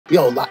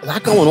Yo, a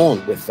lot going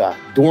on with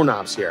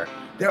doorknobs here.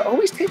 They're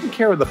always taking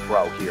care of the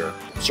pro here.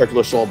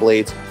 Circular saw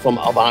blades from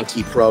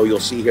Avanti Pro.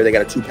 You'll see here they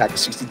got a 2-pack of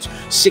 60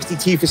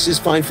 Tifuses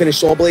fine finish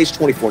saw blades,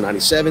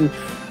 $24.97.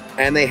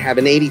 And they have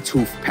an 82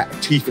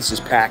 Tifuses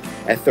pack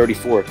at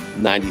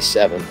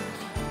 $34.97.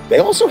 They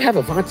also have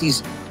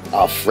Avanti's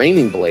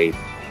framing blade.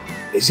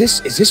 Is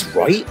this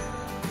right?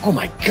 Oh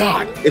my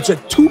God, it's a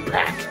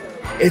 2-pack.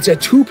 It's a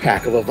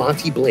 2-pack of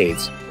Avanti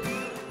blades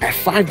at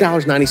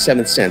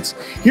 $5.97.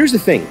 Here's the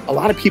thing, a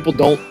lot of people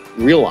don't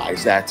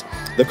realize that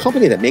the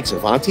company that makes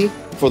Avanti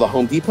for the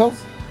Home Depot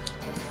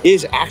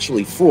is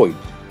actually Freud,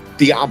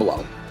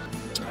 Diablo.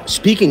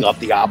 Speaking of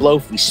Diablo,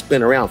 if we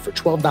spin around for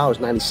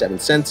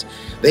 $12.97,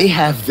 they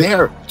have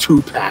their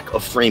 2-pack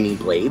of framing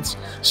blades,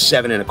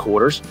 7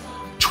 1/4,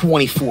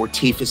 24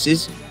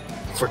 Tifuses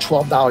for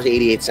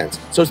 $12.88.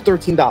 So it's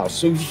 $13.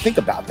 So if you think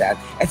about that,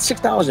 at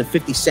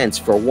 $6.50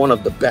 for one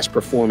of the best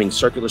performing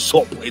circular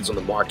saw blades on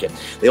the market.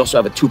 They also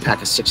have a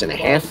 2-pack of 6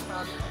 1/2.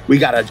 We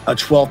got a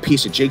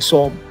 12-piece of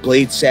jigsaw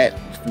blade set,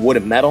 wood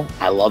and metal.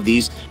 I love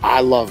these. I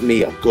love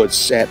me a good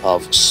set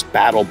of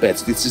spattle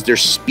bits. This is their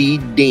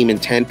Speed Demon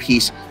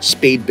 10-piece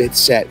spade bit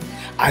set.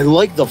 I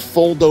like the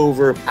fold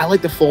over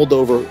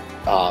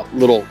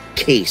little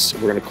case,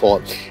 we're gonna call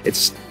it.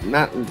 It's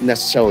not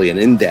necessarily an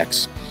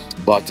index,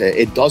 but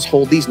it does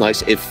hold these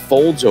nice. It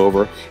folds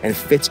over and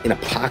fits in a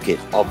pocket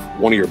of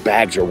one of your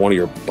bags or one of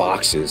your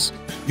boxes.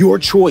 Your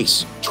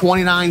choice,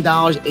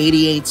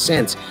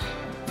 $29.88.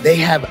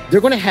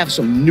 They're gonna have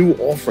some new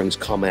offerings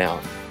come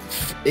out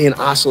in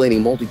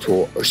oscillating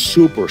multi-tool are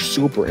super,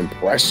 super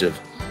impressive.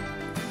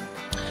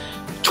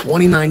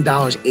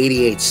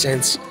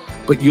 $29.88,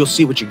 but you'll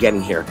see what you're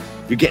getting here.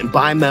 You're getting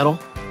bimetal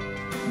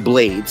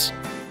blades,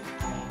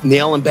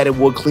 nail embedded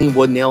wood, clean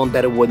wood, nail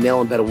embedded wood, nail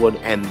embedded wood,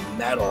 and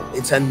metal.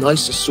 It's a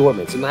nice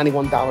assortment. It's a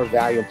 $91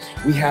 value.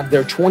 We have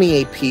their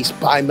 28-piece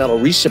bimetal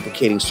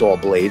reciprocating saw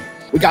blade.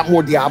 We got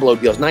more Diablo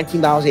deals,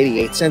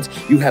 $19.88.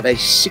 You have a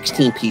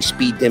 16-piece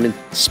speed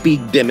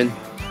dimming,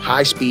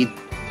 high-speed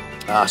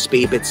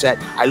spade bit set.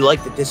 I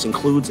like that this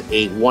includes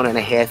a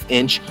 1.5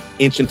 inch,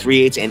 1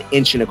 3/8, and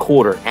 1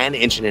 1/4, and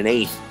 1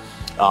 1/8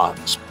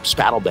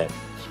 spattle bit.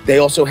 They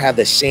also have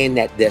the sand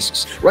net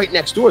discs. Right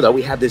next door, though,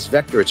 we have this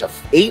Vector. It's a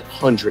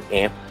 800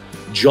 amp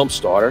jump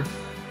starter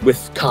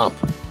with comp.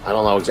 I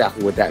don't know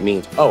exactly what that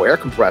means. Oh, air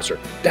compressor.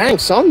 Dang,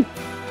 son.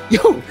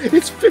 Yo,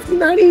 it's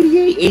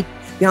 $59.88,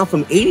 down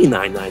from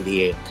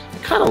 $89.98. I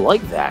kind of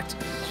like that.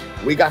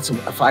 We got a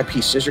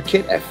 5-piece scissor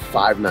kit at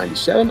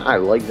 $5.97. I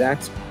like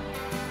that.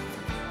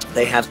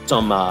 They have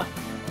some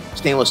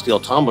stainless steel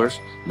tumblers,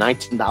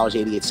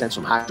 $19.88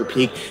 from Hydro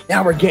Peak.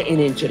 Now we're getting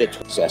into the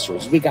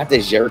accessories. We got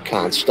the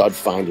Zircon stud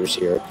finders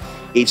here,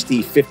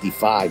 HD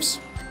 55s.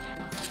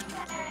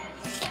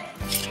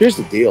 Here's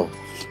the deal,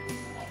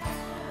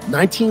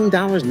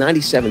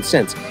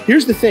 $19.97.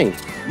 Here's the thing,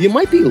 you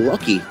might be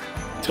lucky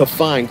to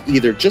find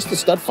either just the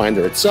stud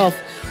finder itself,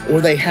 or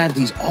they have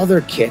these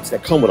other kits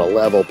that come with a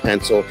level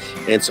pencil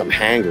and some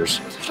hangers.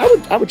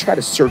 I would try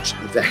to search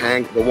the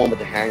one with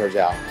the hangers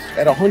out.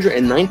 At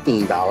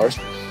 $119,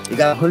 you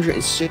got a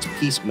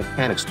 106-piece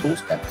mechanics tool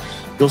set.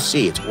 You'll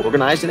see it's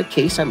organized in a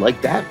case. I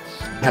like that.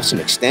 You have some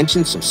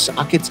extensions, some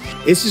sockets.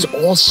 This is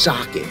all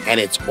socket and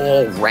it's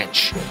all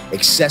wrench.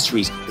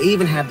 Accessories. They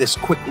even have this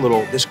quick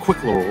little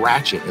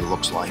ratchet, it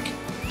looks like.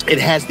 It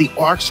has the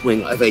arc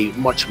swing of a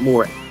much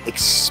more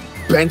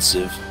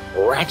expensive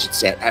ratchet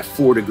set at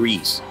 4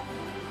 degrees.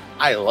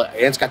 And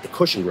it's got the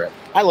cushion grip.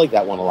 I like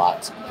that one a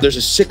lot. There's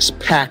a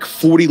 6-pack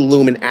 40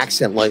 lumen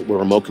accent light with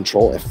remote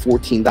control at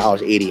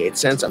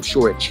 $14.88. I'm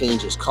sure it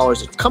changes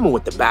colors. It's coming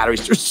with the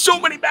batteries. There's so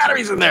many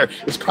batteries in there.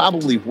 It's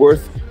probably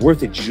worth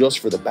it just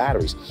for the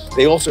batteries.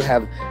 They also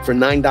have, for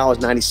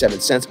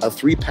 $9.97, a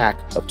 3-pack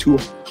of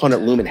 200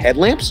 lumen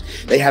headlamps.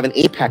 They have an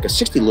 8-pack of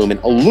 60 lumen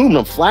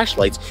aluminum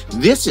flashlights.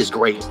 This is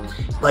great.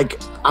 Like,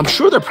 I'm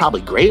sure they're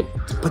probably great,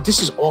 but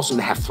this is awesome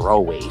to have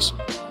throwaways,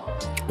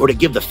 or to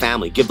give the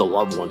family, give the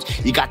loved ones.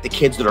 You got the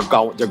kids that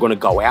they're going to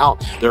go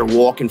out. They're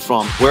walking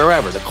from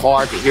wherever, the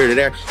car to here to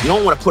there. You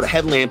don't want to put a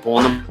headlamp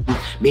on them.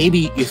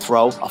 Maybe you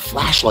throw a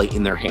flashlight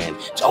in their hand.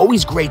 It's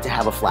always great to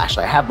have a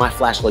flashlight. I have my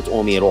flashlights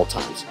on me at all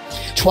times.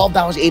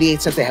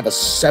 $12.88. They have a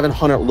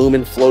 700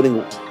 lumen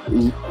floating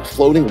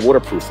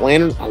waterproof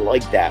lantern. I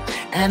like that.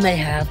 And they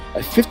have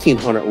a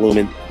 1500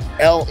 lumen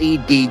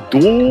LED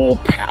dual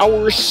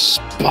power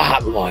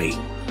spotlight.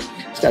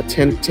 It's got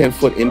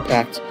 10-foot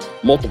impact,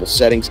 multiple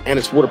settings, and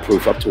it's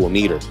waterproof up to 1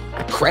 meter.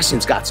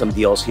 Crescent's got some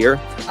deals here.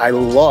 I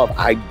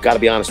gotta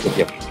be honest with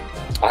you,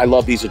 I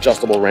love these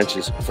adjustable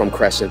wrenches from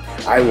Crescent.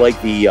 I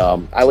like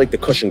the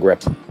cushion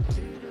grip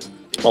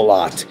a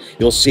lot.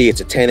 You'll see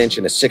it's a 10-inch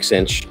and a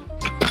 6-inch.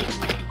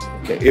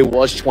 Okay, it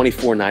was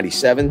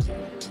 $24.97.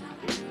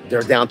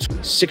 They're down to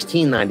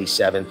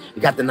 $16.97.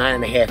 You got the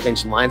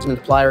 9.5-inch linesman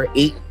plier,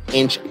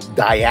 8-inch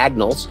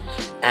diagonals,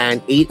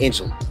 and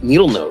 8-inch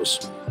needle nose.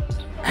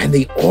 And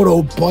the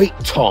auto bite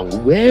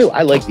tongue. Wow,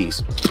 I like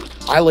these.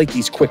 I like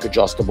these quick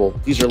adjustable.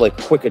 These are like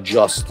quick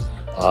adjust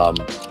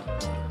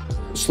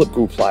slip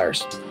groove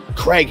pliers.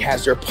 Kreg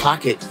has their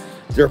pocket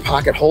their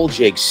pocket hole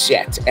jig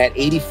set at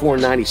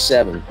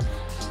 $84.97.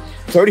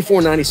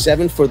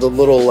 $34.97 for the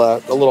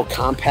little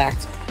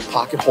compact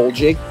pocket hole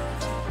jig.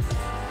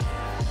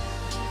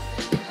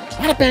 A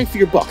lot of bang for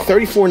your buck.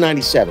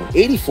 $34.97,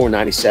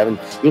 $84.97.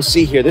 You'll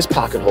see here this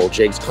pocket hole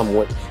jigs come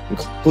with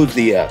includes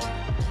the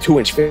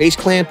 2-inch face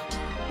clamp.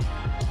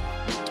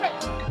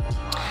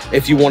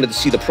 If you wanted to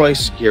see the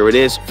price, here it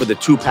is for the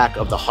 2-pack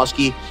of the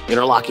Husky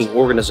interlocking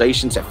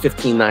organizations at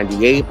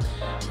 $15.98.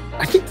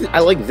 I think I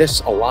like this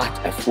a lot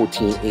at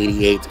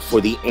 $14.88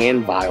 for the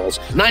anvils.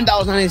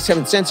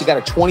 $9.97. You got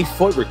a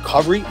 20-foot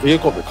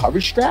vehicle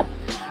recovery strap.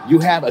 You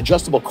have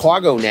adjustable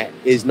cargo net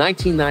is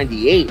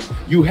 $19.98.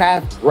 You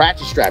have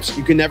ratchet straps.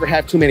 You can never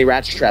have too many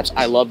ratchet straps.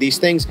 I love these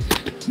things.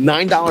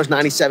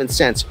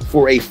 $9.97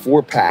 for a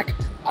 4-pack.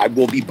 I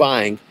will be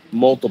buying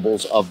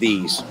multiples of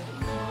these.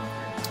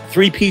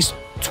 3-piece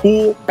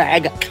tool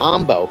bag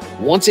combo.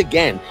 Once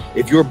again,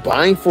 if you're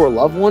buying for a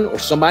loved one or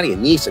somebody, a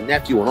niece, a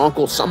nephew, an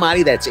uncle,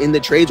 somebody that's in the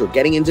trades or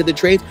getting into the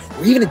trades,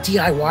 or even a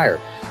DIYer,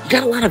 you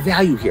got a lot of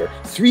value here.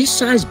 3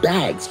 size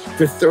bags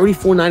for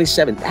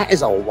 $34.97. That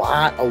is a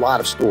lot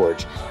of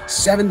storage.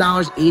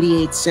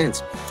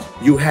 $7.88.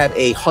 You have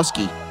a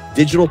Husky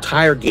digital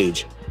tire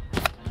gauge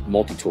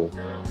multi-tool.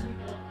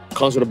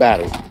 Comes with a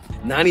battery.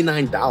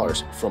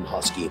 $99 from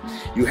Husky.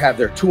 You have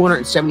their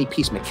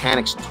 270-piece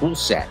mechanics tool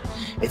set.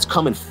 It's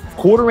coming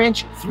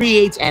 1/4-inch,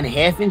 3/8, and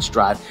 1/2-inch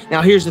drive.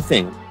 Now, here's the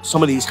thing.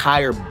 Some of these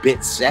higher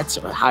bit sets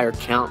or higher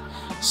count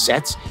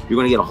sets, you're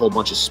going to get a whole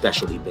bunch of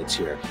specialty bits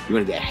here. You're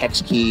going to get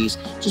hex keys.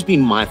 Just be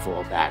mindful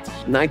of that.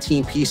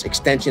 19-piece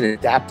extension and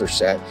adapter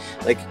set.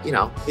 Like, you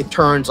know, it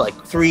turns like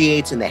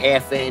 3/8 in the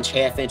 1/2-inch,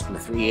 1/2-inch from the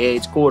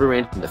 3/8,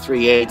 1/4-inch from the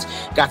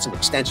 3/8. Got some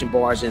extension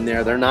bars in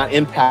there. They're not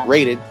impact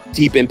rated,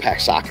 deep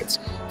impact sockets.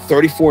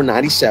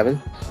 $34.97.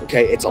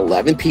 Okay, it's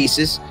 11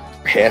 pieces,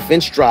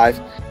 1/2-inch drive.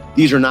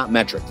 These are not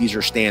metric. These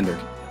are standard.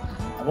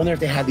 I wonder if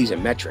they have these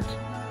in metric.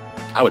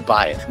 I would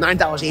buy it.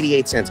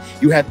 $9.88.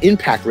 You have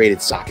impact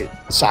rated socket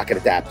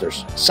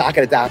adapters,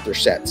 socket adapter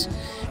sets,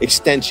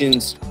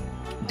 extensions,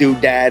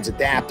 doodads,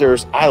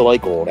 adapters. I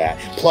like all that.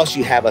 Plus,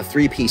 you have a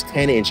 3-piece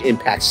 10-inch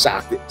impact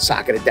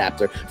socket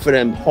adapter for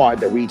them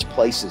hard to reach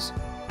places.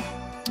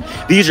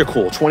 These are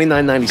cool.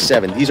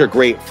 $29.97. These are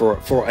great for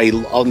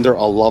under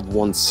a loved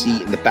one's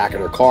seat in the back of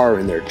their car or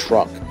in their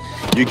truck.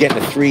 You're getting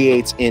a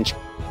 3/8-inch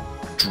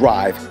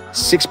drive,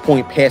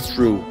 6-point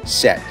pass-through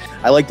set.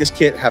 I like this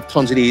kit. Have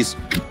tons of these.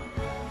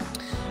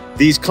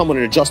 These come with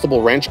an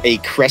adjustable wrench, a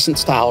Crescent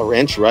style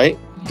wrench, right?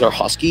 They're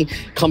Husky.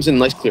 Comes in a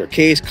nice clear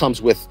case.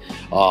 Comes with,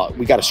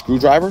 we got a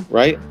screwdriver,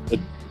 right?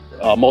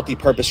 A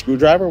multi-purpose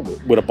screwdriver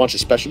with a bunch of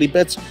specialty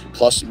bits.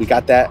 Plus, we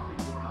got that.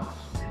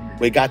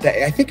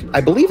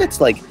 I believe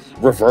it's like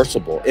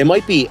reversible. It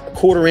might be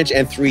 1/4-inch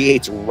and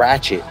 3/8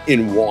 ratchet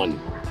in one.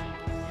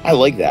 I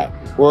like that.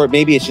 Or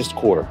maybe it's just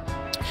 1/4.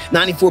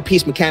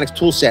 94-piece mechanics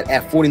tool set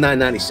at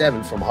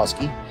 $49.97 from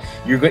Husky.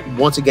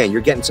 Once again,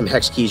 you're getting some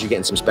hex keys, you're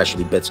getting some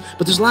specialty bits,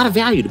 but there's a lot of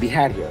value to be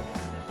had here.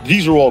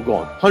 These are all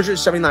gone.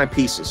 179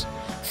 pieces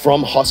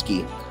from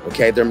Husky.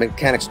 Okay, their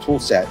mechanics tool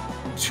set,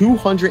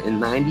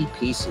 290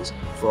 pieces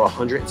for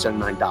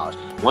 $179.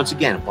 Once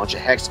again, a bunch of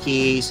hex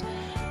keys,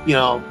 you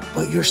know,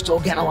 but you're still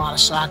getting a lot of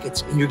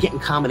sockets and you're getting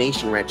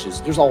combination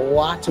wrenches. There's a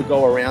lot to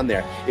go around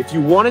there. If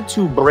you wanted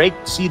to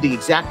see the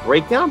exact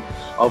breakdown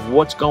of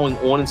what's going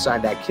on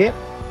inside that kit,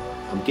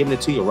 I'm giving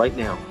it to you right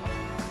now.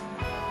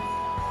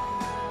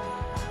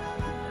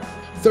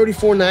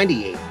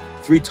 $34.98,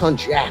 3-ton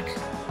jack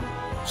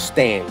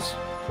stands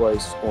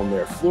placed on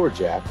their floor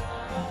jack.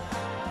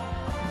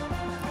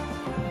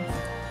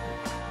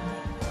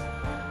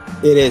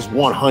 It is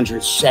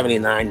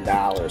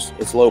 $179.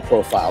 It's low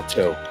profile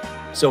too.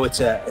 So it's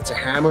a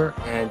hammer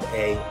and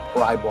a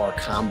pry bar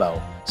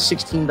combo.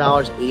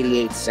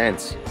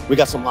 $16.88. We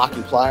got some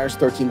locking pliers,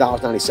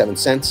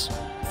 $13.97.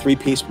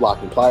 3-piece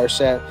locking plier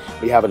set.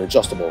 We have an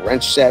adjustable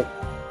wrench set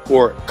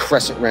or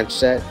Crescent wrench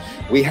set.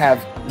 We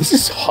have, this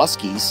is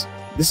Huskies.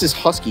 This is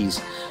Huskies.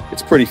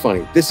 It's pretty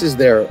funny. This is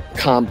their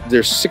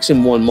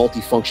 6-in-1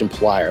 multifunction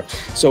plier.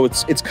 So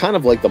it's kind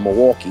of like the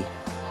Milwaukee,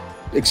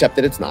 except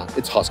that it's not.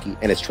 It's Husky,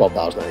 and it's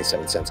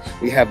 $12.97.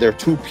 We have their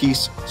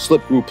 2-piece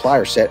slip groove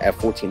plier set at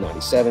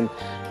 $14.97.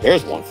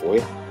 There's one for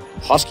you.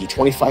 Husky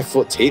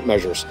 25-foot tape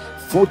measures,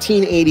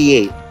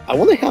 $14.88. I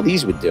wonder how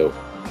these would do.